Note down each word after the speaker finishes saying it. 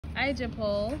Hi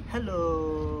Jaypaul.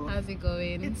 Hello. How's it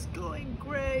going? It's going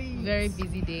great. Very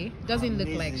busy day. Doesn't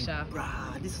Amazing. look like Sha.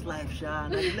 Bruh, this life, Sha.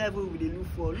 And the level we look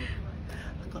for.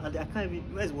 I can't even.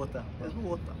 Where's water? There's no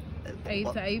water. Are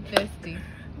you thirsty?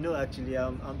 No, actually,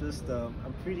 I'm just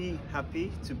I'm pretty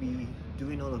happy to be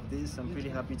doing all of this. I'm pretty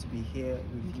happy to be here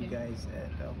with you guys,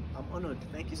 and I'm honored.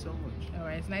 Thank you so much. All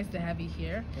right, it's nice to have you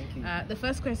here. Thank you. The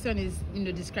first question is,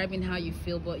 describing how you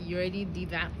feel, but you already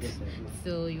did that. Yes, I did.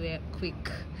 So you were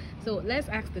quick. So let's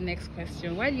ask the next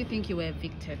question. Why do you think you were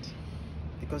evicted?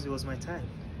 Because it was my time.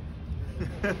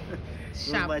 It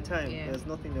was my time. Yeah. There's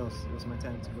nothing else. It was my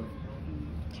time to go.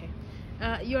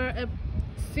 Okay. You're a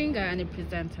singer and a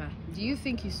presenter. Do you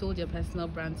think you sold your personal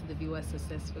brand to the viewers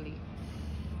successfully?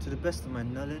 To the best of my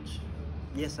knowledge,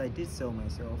 yes, I did sell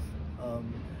myself.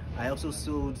 I also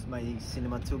sold my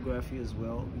cinematography as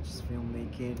well, which is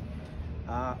filmmaking.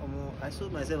 I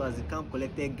sold myself as a camp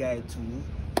collected guy too.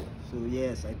 So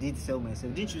yes, I did sell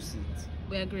myself. Didn't you see it?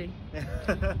 We agree.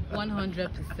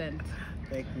 100%.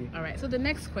 Thank you. All right, so the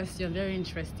next question, very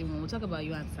interesting one. We'll talk about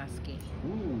you and Saskay.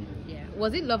 Ooh. Yeah.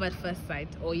 Was it love at first sight,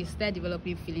 or you started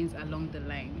developing feelings along the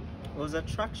line? It was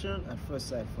attraction at first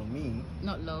sight for me.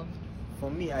 Not love? For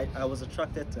me, I was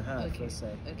attracted to her at first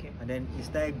sight. Okay. And then it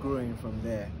started growing from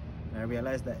there. And I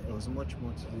realized that it was much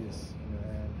more to this.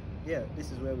 And yeah,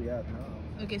 this is where we are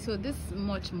now. Okay, so this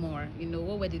much more,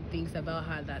 what were the things about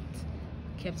her that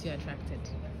kept you attracted?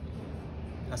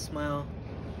 Her smile,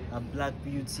 her black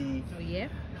beauty, Oh yeah?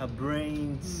 her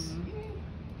brains,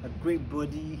 her great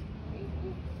body,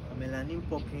 her melanin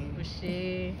popping.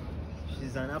 Crochet.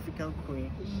 She's an African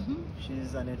queen.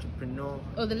 She's an entrepreneur.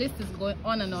 Oh, the list is going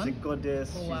on and She's on? a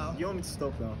goddess. Oh, wow. You want me to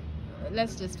stop now?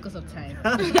 Let's just, because of time.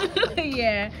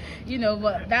 Yeah,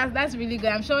 but that's really good.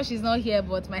 I'm sure she's not here,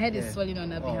 but my head is swelling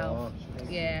on her behalf.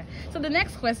 Yeah. So the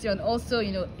next question also,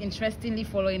 interestingly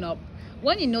following up,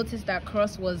 when you noticed that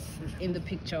Cross was in the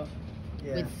picture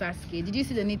with Saskay, did you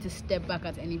see the need to step back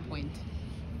at any point?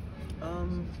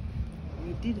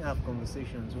 We did have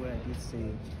conversations where I did say,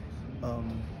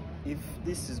 if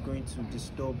this is going to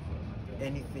disturb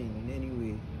anything in any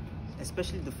way,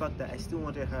 especially the fact that I still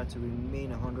wanted her to remain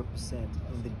 100%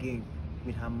 in the game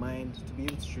with her mind, to be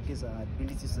able to showcase her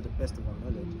abilities to the best of her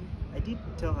knowledge. I did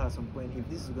tell her at some point, if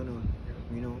this is going to,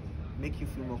 make you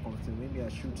feel more comfortable, maybe I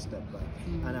should step back.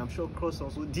 And I'm sure Cross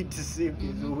also did the same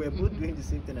thing. So we're both doing the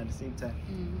same thing at the same time.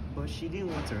 But she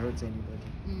didn't want to hurt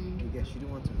anybody. Yeah, she didn't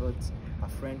want to hurt her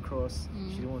friend Cross.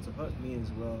 She didn't want to hurt me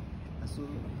as well. And so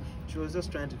she was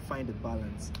just trying to find a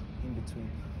balance in between.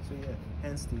 So yeah,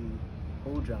 hence the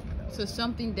whole drama. So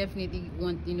something definitely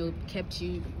kept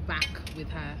you back with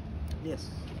her. Yes.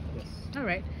 All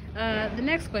right. The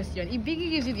next question: if Biggie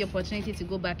gives you the opportunity to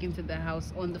go back into the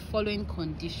house on the following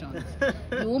conditions,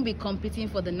 you won't be competing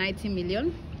for the 90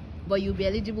 million, but you'll be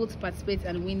eligible to participate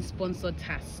and win sponsored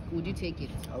tasks. Would you take it?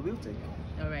 I will take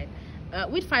it. All right.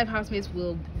 Which 5 housemates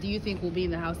do you think will be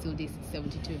in the house till this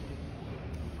 72?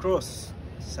 Cross,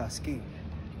 Saskay,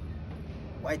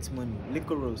 White Money,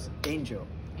 Liquor Rose, Angel.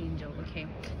 Okay.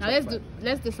 Now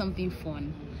let's do something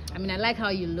fun. I mean, I like how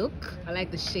you look. I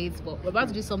like the shades, but we're about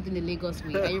to do something the Lagos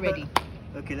way. Are you ready?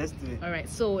 Okay, let's do it. All right.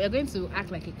 So we're going to act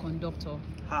like a conductor.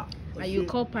 Ha. And you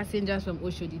call passengers from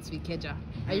Oshodi to Ikeja.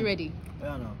 Are you ready?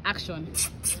 Yeah, no. Action.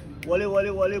 Wale,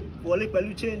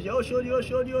 pẹ̀lú change.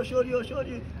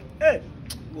 Oshodi. Hey.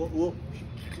 Whoa.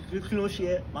 You close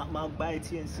here. My buy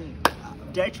TNC.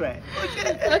 Dare try.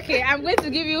 Okay, I'm going to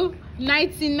give you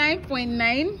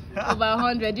 99.9 over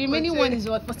 100. The remaining one is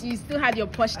what? But you still had your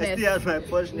poshness. I still have my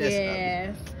poshness.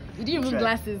 Yes. You didn't remove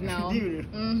glasses now.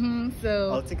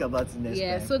 So I'll think about it next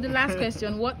time. So the last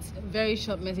question: what very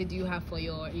short message do you have for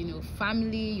your,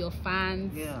 family, your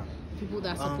fans, people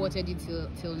that supported you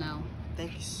till now?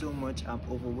 Thank you so much. I'm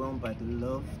overwhelmed by the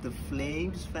love, the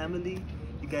Flames family.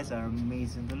 You guys are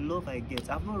amazing. The love I get.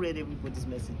 I've not read everybody's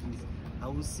messages. I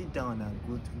will sit down and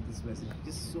go through this message.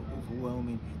 This is so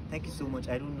overwhelming. Thank you so much.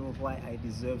 I don't know why I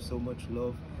deserve so much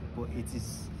love, but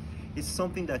it's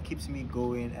something that keeps me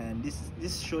going, and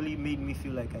this surely made me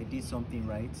feel like I did something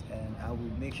right, and I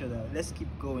will make sure that let's keep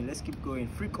going.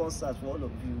 Free concerts for all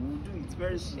of you. We'll do it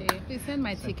very soon. Please send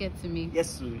my ticket to me. Yes,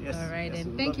 sir. Yes. All right, yes,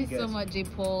 and thank you so much,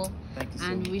 Jaypaul. Thank you so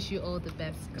and much. wish you all the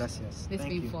best. Gracias. It's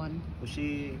been fun.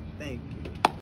 Thank you.